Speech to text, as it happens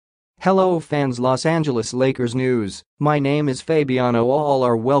Hello fans, Los Angeles Lakers news. My name is Fabiano. All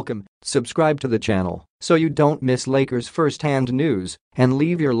are welcome. Subscribe to the channel so you don't miss Lakers first-hand news and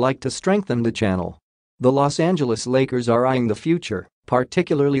leave your like to strengthen the channel. The Los Angeles Lakers are eyeing the future,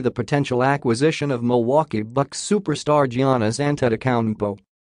 particularly the potential acquisition of Milwaukee Bucks superstar Giannis Antetokounmpo.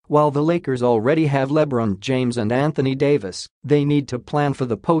 While the Lakers already have LeBron James and Anthony Davis, they need to plan for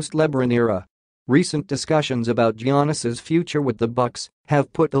the post-LeBron era. Recent discussions about Giannis's future with the Bucks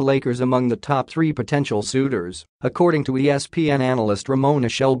have put the Lakers among the top 3 potential suitors, according to ESPN analyst Ramona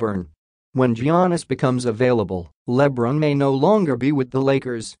Shelburne. When Giannis becomes available, LeBron may no longer be with the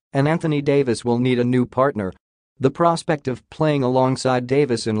Lakers, and Anthony Davis will need a new partner. The prospect of playing alongside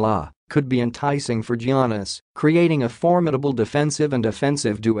Davis-in-law could be enticing for Giannis, creating a formidable defensive and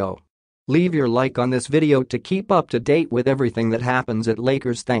offensive duo. Leave your like on this video to keep up to date with everything that happens at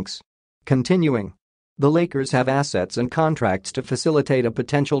Lakers. Thanks. Continuing. The Lakers have assets and contracts to facilitate a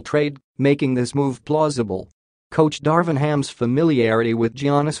potential trade, making this move plausible. Coach Darvin Ham's familiarity with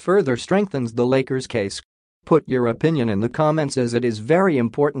Giannis further strengthens the Lakers' case. Put your opinion in the comments, as it is very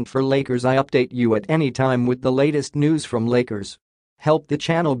important for Lakers. I update you at any time with the latest news from Lakers. Help the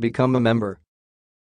channel become a member